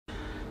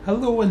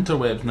Hello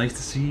interwebs, nice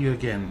to see you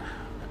again.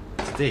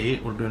 Today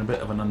we're doing a bit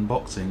of an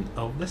unboxing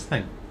of this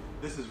thing.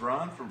 This is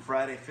Ron from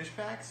Friday Fish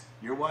Packs.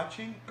 You're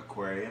watching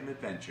Aquarium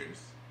Adventures.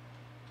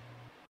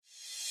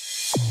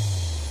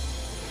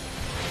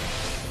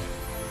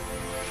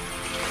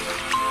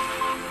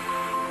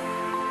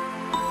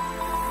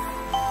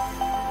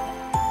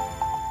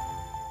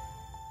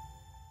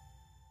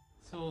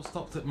 So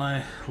stopped at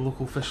my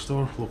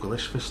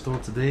local-ish fish store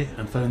today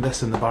and found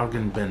this in the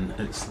bargain bin.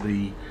 It's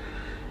the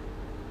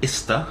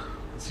ISTA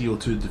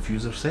CO2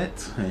 Diffuser set,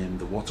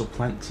 the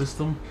Waterplant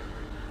system.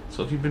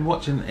 So if you've been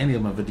watching any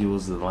of my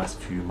videos the last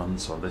few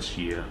months or this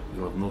year,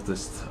 you'll have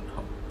noticed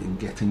I've been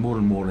getting more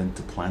and more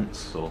into plants.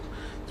 So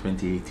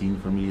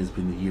 2018 for me has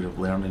been the year of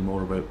learning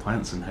more about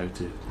plants and how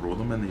to grow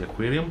them in the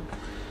aquarium.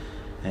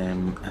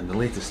 And the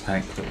latest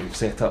tank that we've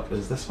set up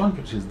is this one,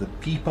 which is the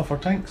pea puffer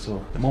tank. So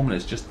at the moment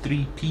it's just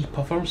 3 pea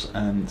puffers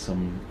and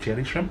some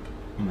cherry shrimp,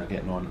 and they're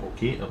getting on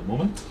okay at the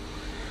moment.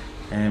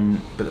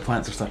 But the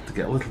plants are starting to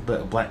get a little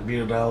bit of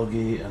blackbeard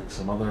algae and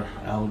some other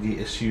algae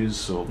issues,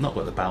 so I've not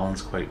got the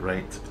balance quite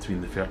right between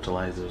the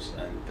fertilisers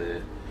and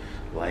the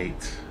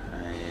light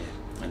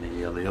and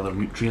any of the other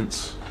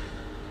nutrients.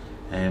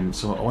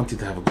 So I wanted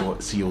to have a go at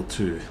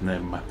CO2. Now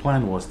my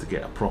plan was to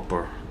get a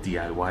proper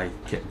DIY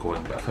kit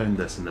going, but I found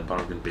this in the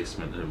bargain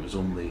basement and it was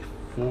only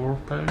 £4,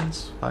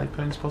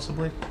 £5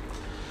 possibly.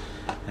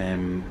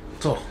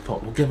 So I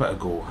thought we'll give it a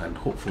go, and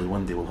hopefully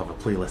one day we'll have a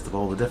playlist of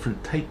all the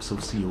different types of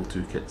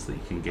CO2 kits that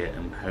you can get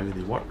and how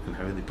they work and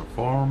how they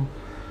perform.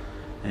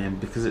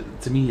 Because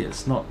to me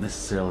it's not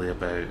necessarily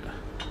about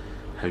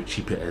how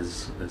cheap it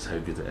is, it's how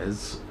good it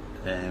is.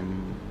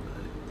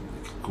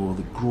 Grow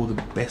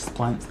the best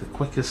plants the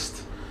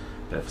quickest,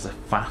 but if it's a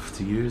faff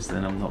to use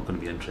then I'm not going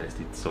to be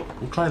interested. So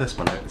we'll try this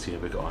one out and see how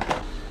we go on.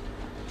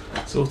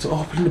 So to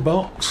open the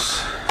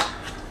box,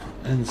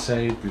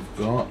 inside we've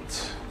got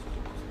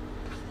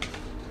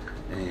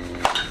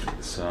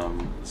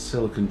some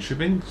silicone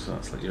tubing, so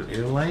that's like your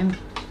airline,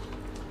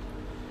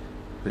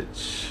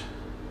 which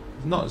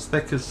is not as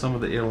thick as some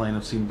of the airline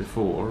I've seen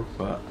before,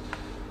 but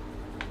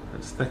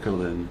it's thicker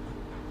than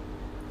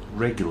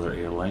regular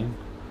airline,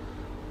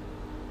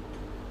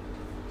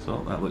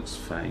 so that looks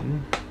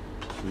fine.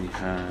 We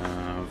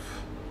have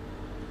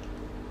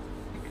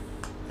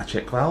a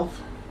check valve,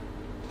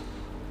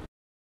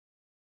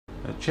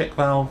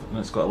 and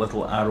it's got a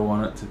little arrow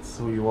on it to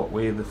show you what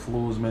way the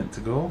flow is meant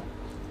to go.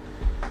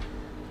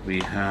 We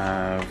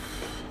have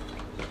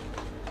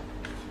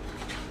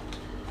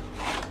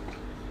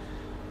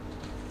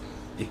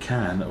a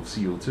can of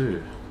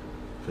CO2,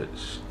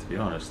 which, to be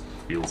honest,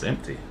 feels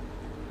empty.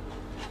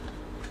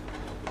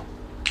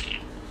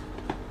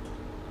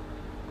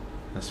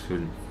 This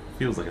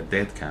feels like a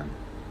dead can.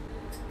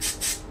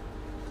 It's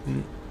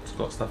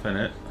got stuff in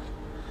it.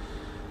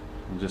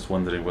 I'm just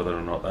wondering whether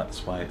or not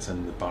that's why it's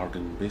in the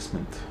bargain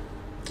basement,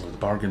 or the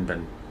bargain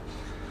bin.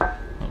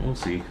 But we'll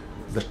see.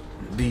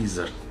 These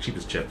are cheap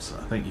as chips.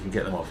 I think you can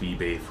get them off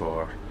eBay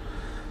for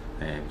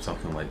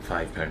something like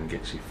 £5,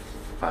 gets you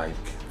five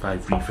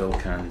refill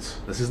cans.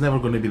 This is never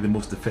going to be the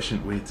most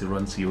efficient way to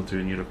run CO2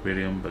 in your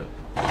aquarium, but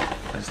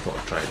I just thought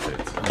I'd try it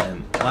out. And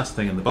then last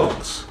thing in the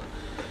box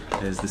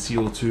is the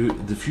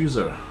CO2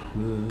 diffuser,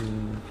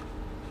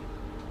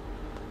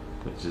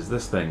 which is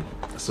this thing.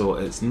 So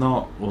it's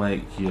not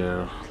like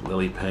your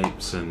lily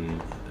pipes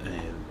and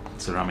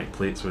ceramic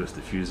plates where it's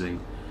diffusing.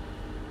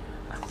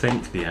 I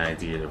think the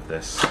idea of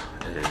this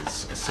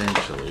is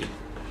essentially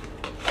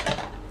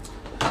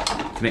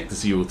connect the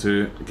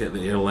CO2, get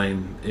the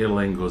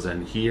airline goes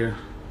in here,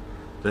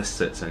 this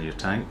sits in your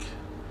tank,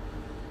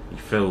 you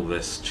fill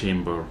this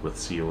chamber with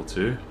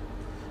CO2,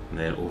 and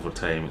then over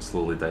time it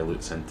slowly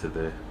dilutes into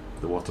the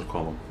water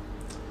column.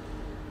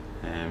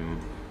 I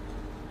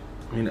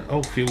mean, it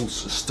all feels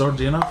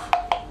sturdy enough.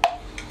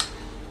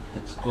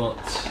 It's got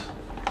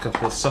a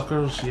couple of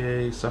suckers,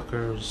 yay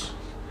suckers.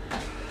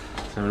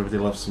 Everybody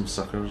loves some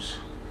suckers.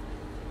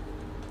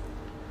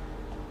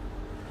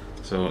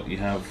 So you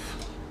have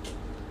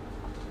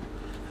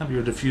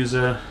your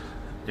diffuser,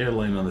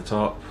 airline on the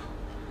top,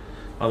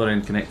 other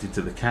end connected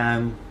to the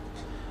can,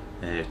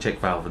 check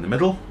valve in the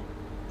middle,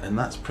 and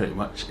that's pretty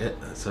much it.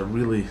 It's a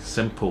really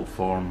simple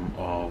form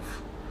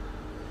of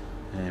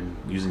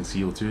using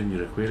CO2 in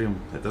your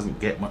aquarium. It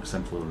doesn't get much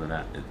simpler than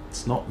that.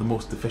 It's not the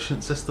most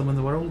efficient system in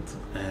the world.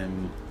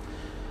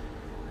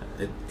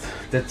 It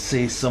did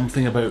say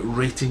something about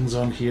ratings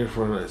on here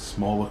for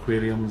small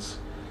aquariums,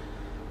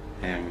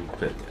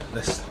 but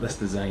this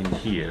design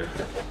here,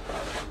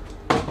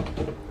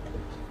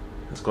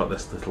 it's got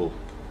this little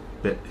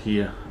bit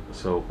here,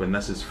 so when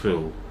this is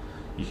full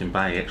you can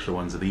buy extra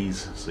ones of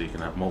these, so you can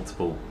have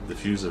multiple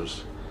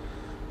diffusers.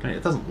 I mean,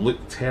 it doesn't look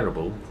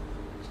terrible,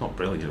 it's not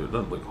brilliant, it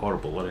doesn't look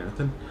horrible or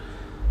anything,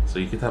 so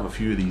you could have a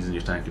few of these in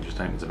your tank if your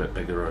tank was a bit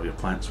bigger or your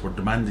plants were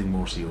demanding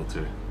more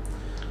CO2.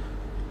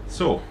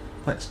 So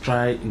let's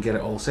try and get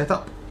it all set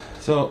up.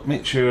 So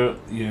make sure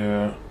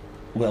your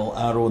little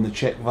arrow in the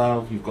check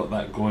valve, you've got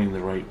that going the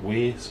right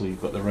way, so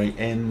you've got the right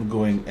end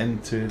going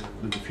into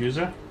the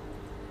diffuser.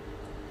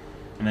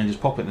 and then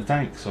just pop it in the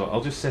tank. So I'll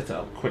just set it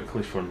up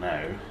quickly for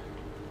now.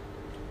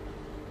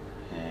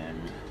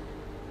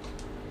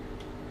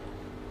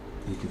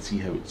 You can see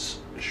how it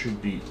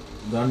should be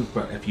done,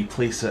 but if you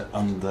place it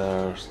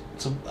under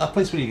a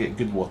place where you get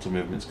good water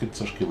movements, good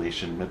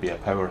circulation, maybe a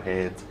power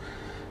head,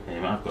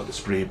 I've got the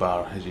spray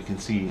bar as you can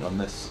see on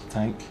this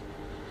tank,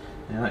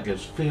 and that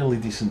gives fairly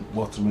decent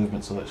water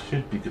movement, so that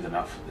should be good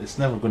enough. It's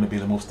never going to be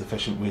the most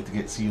efficient way to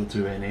get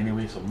CO2 in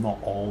anyway, so I'm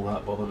not all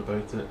that bothered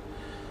about it.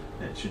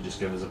 It should just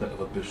give us a bit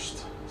of a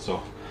boost.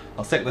 So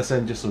I'll stick this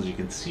in just so you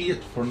can see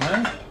it for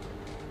now.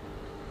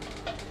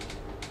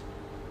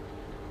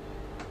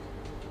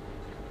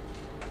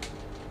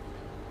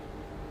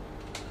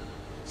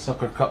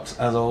 Sucker cups,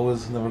 as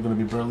always, never going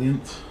to be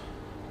brilliant.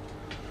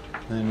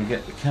 Then we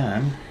get the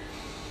can,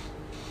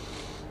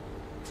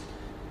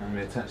 and we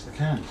attach the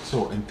can.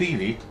 So in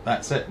theory,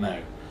 that's it now.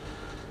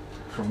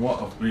 From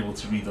what I've been able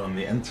to read on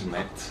the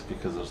internet,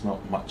 because there's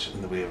not much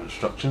in the way of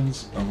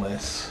instructions,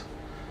 unless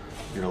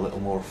you're a little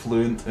more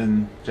fluent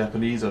in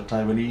Japanese or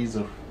Taiwanese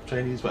or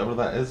Chinese, whatever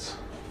that is,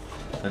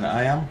 than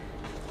I am.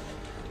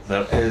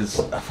 There is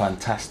a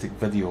fantastic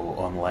video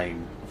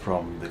online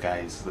from the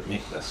guys that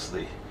make this.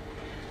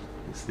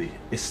 It's the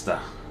ISTA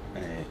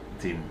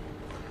team.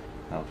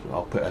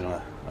 I'll put in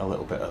a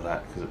little bit of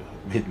that because it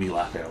made me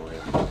laugh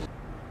earlier.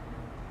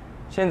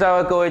 现在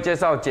为各位介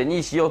绍简易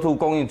CO2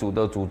 供应组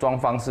的组装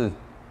方式。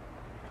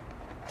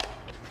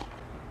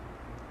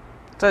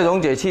在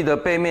溶解器的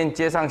背面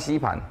接上吸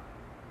盘，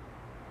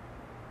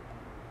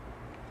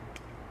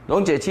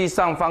溶解器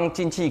上方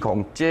进气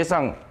孔接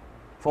上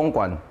风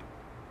管。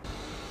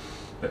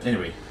But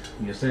anyway,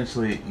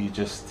 essentially you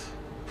just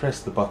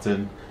press the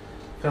button,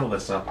 fill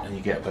this up, and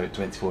you get about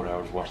 24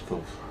 hours worth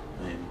of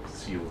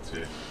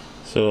CO2.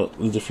 So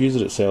the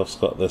diffuser itself's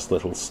got this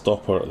little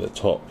stopper at the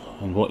top,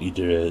 and what you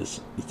do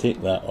is you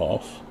take that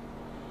off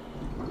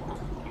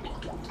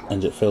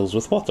and it fills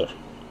with water.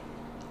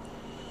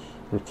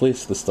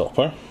 Replace the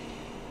stopper,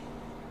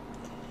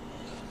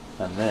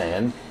 and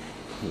then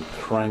you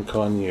crank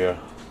on your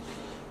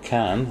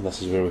can.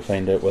 This is where we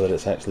find out whether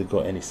it's actually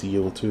got any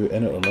CO2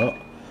 in it or not.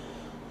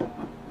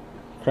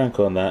 Crank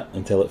on that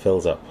until it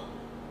fills up.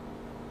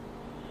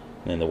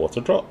 And then the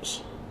water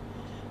drops.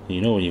 You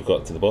know when you've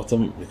got to the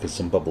bottom because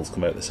some bubbles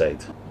come out the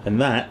side.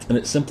 And that, in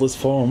its simplest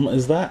form,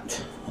 is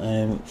that.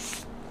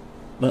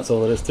 That's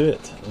all there is to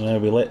it. Now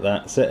we let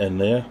that sit in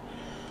there,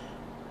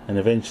 and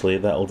eventually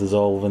that'll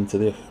dissolve into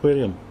the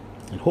aquarium.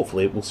 And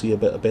hopefully we'll see a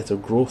bit of better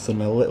growth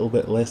and a little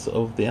bit less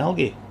of the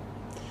algae.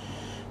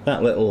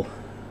 That little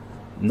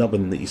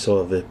nubbin that you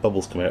saw the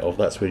bubbles come out of,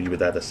 that's where you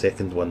would add a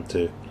second one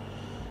to,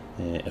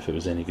 if it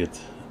was any good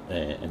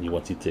and you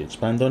wanted to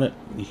expand on it.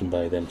 You can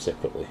buy them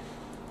separately.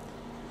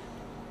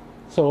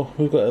 So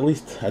we've got at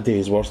least a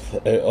day's worth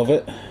out of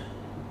it.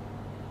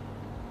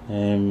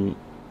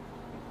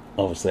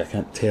 Obviously I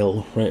can't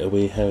tell right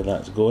away how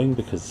that's going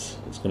because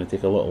it's going to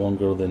take a lot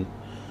longer than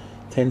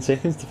 10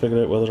 seconds to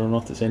figure out whether or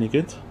not it's any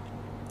good.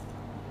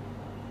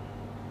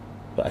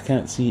 But I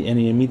can't see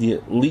any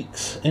immediate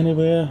leaks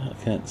anywhere. I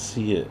can't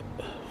see it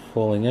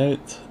falling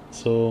out,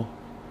 so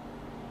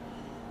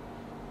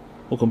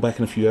we'll come back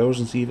in a few hours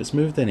and see if it's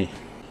moved any.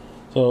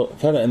 So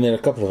I've had it in there a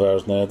couple of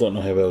hours now. I don't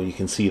know how well you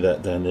can see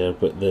that down there,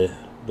 but the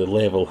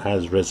level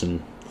has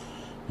risen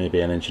maybe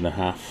 1.5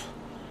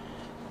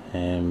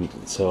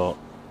 inches. So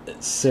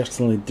it's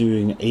certainly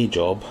doing a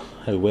job.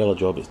 How well a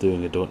job it's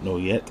doing I don't know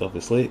yet,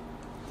 obviously.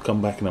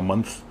 Come back in a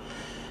month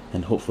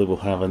and hopefully we'll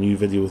have a new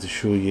video to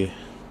show you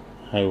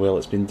how well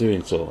it's been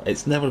doing. So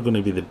it's never going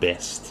to be the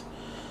best.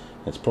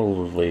 It's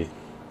probably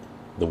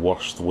the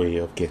worst way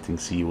of getting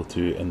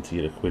CO2 into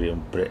your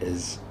aquarium, but it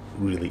is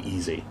really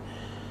easy.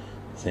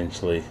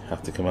 Essentially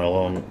have to come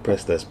along,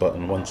 press this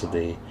button once a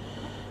day.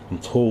 I'm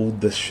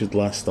told this should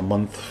last a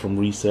month from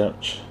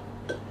research,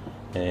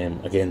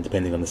 again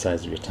depending on the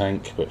size of your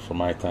tank, but for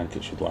my tank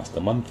it should last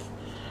a month.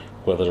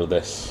 Whether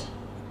this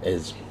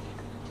is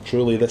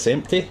truly this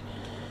empty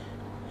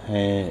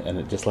and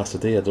it just lasts a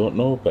day, I don't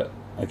know, but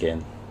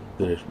again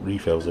the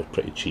refills are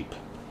pretty cheap.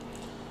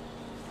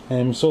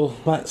 So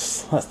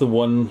that's the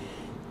one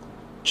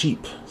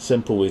cheap,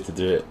 simple way to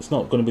do it. It's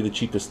not going to be the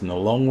cheapest in the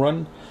long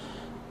run,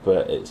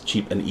 but it's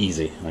cheap and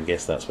easy. I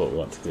guess that's what we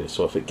want to do.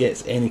 So if it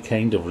gets any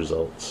kind of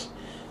results,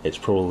 it's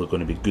probably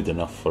going to be good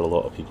enough for a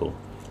lot of people,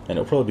 and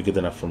it'll probably be good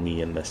enough for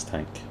me in this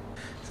tank.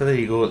 So there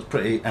you go. It's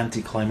pretty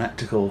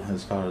anticlimactical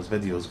as far as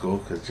videos go,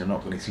 because you're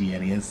not going to see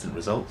any instant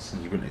results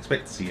and you wouldn't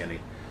expect to see any.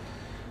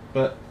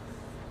 But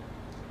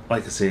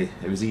like I say,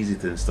 it was easy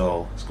to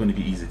install, it's going to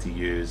be easy to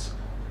use.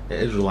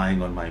 It is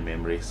relying on my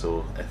memory,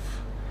 so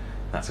if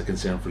that's a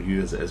concern for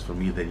you as it is for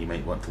me, then you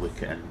might want to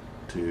look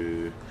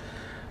into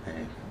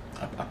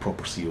a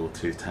proper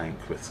CO2 tank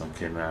with some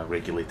kind of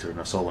regulator and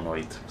a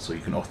solenoid, so you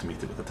can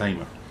automate it with a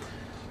timer.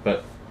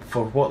 But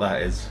for what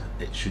that is,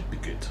 it should be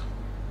good.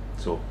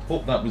 So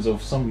hope that was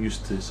of some use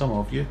to some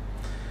of you,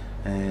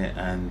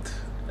 and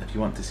if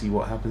you want to see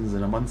what happens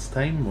in a month's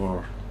time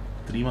or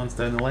 3 months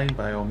down the line,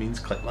 by all means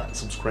click that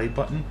subscribe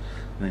button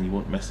and then you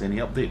won't miss any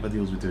update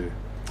videos we do.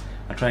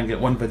 I try and get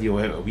one video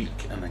out a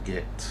week, and I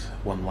get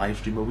one live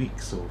stream a week,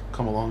 so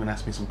come along and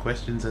ask me some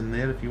questions in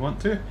there if you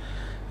want to.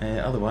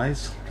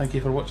 Otherwise, thank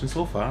you for watching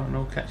so far, and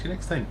I'll catch you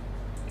next time.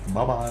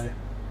 Bye bye.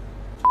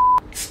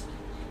 At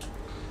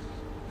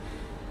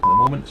the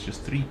moment it's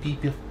just 3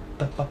 people.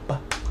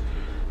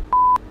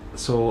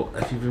 So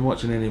if you've been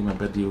watching any of my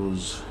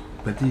videos,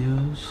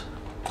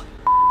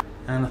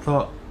 and I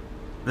thought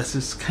this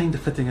is kind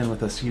of fitting in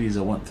with a series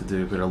I want to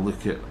do where I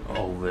look at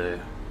all the